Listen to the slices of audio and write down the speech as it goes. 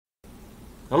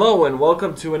Hello and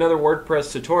welcome to another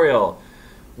WordPress tutorial.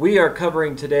 We are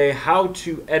covering today how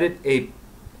to edit a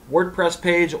WordPress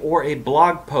page or a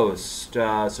blog post,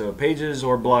 so pages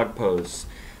or blog posts.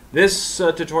 This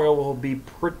tutorial will be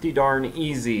pretty darn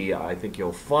easy, I think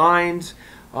you'll find.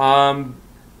 But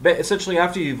essentially,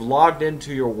 after you've logged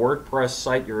into your WordPress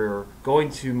site, you're going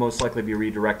to most likely be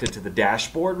redirected to the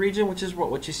dashboard region, which is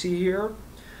what you see here.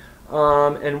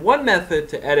 And one method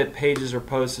to edit pages or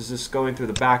posts is just going through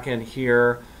the back end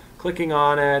here, clicking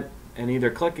on it, and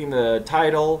either clicking the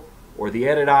title or the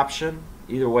edit option.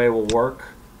 Either way will work.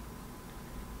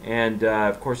 And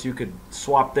of course, you could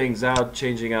swap things out,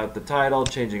 changing out the title,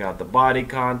 changing out the body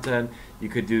content. You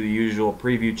could do the usual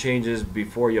preview changes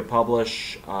before you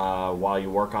publish while you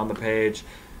work on the page.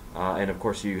 And of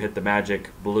course, you hit the magic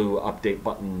blue update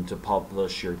button to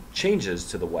publish your changes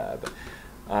to the web.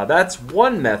 That's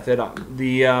one method.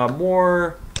 The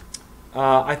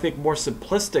I think more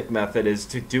simplistic method is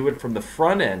to do it from the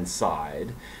front end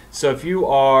side. So if you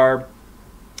are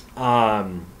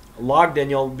logged in,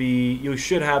 you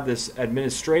should have this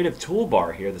administrative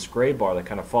toolbar here, this gray bar that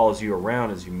kind of follows you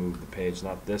around as you move the page,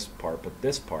 not this part, but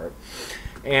this part.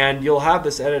 And you'll have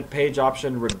this edit page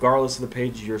option regardless of the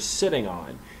page you're sitting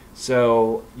on.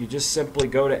 So you just simply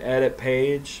go to edit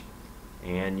page,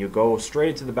 and you go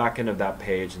straight to the back end of that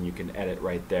page and you can edit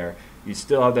right there. You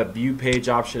still have that view page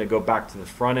option to go back to the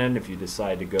front end if you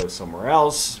decide to go somewhere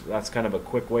else. That's kind of a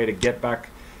quick way to get back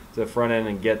to the front end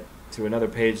and get to another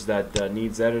page that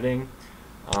needs editing.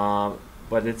 But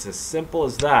it's as simple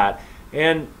as that.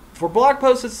 And for blog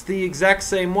posts, it's the exact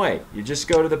same way. You just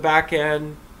go to the back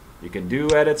end. You can do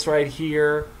edits right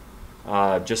here,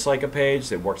 just like a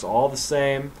page. It works all the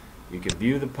same. You can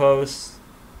view the posts.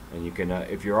 And you can,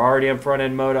 if you're already in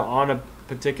front-end mode on a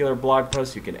particular blog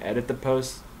post, you can edit the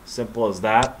post. Simple as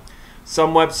that.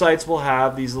 Some websites will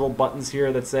have these little buttons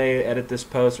here that say edit this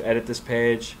post or edit this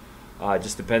page. It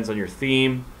just depends on your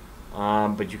theme.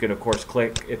 But you can, of course,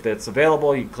 click, if it's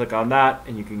available, you can click on that,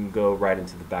 and you can go right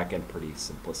into the back end pretty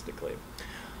simplistically.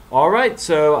 All right,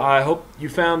 so I hope you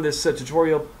found this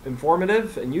tutorial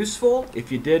informative and useful.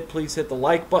 If you did, please hit the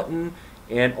like button.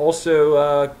 And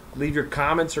also leave your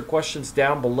comments or questions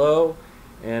down below,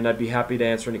 and I'd be happy to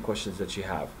answer any questions that you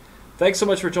have. Thanks so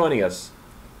much for joining us.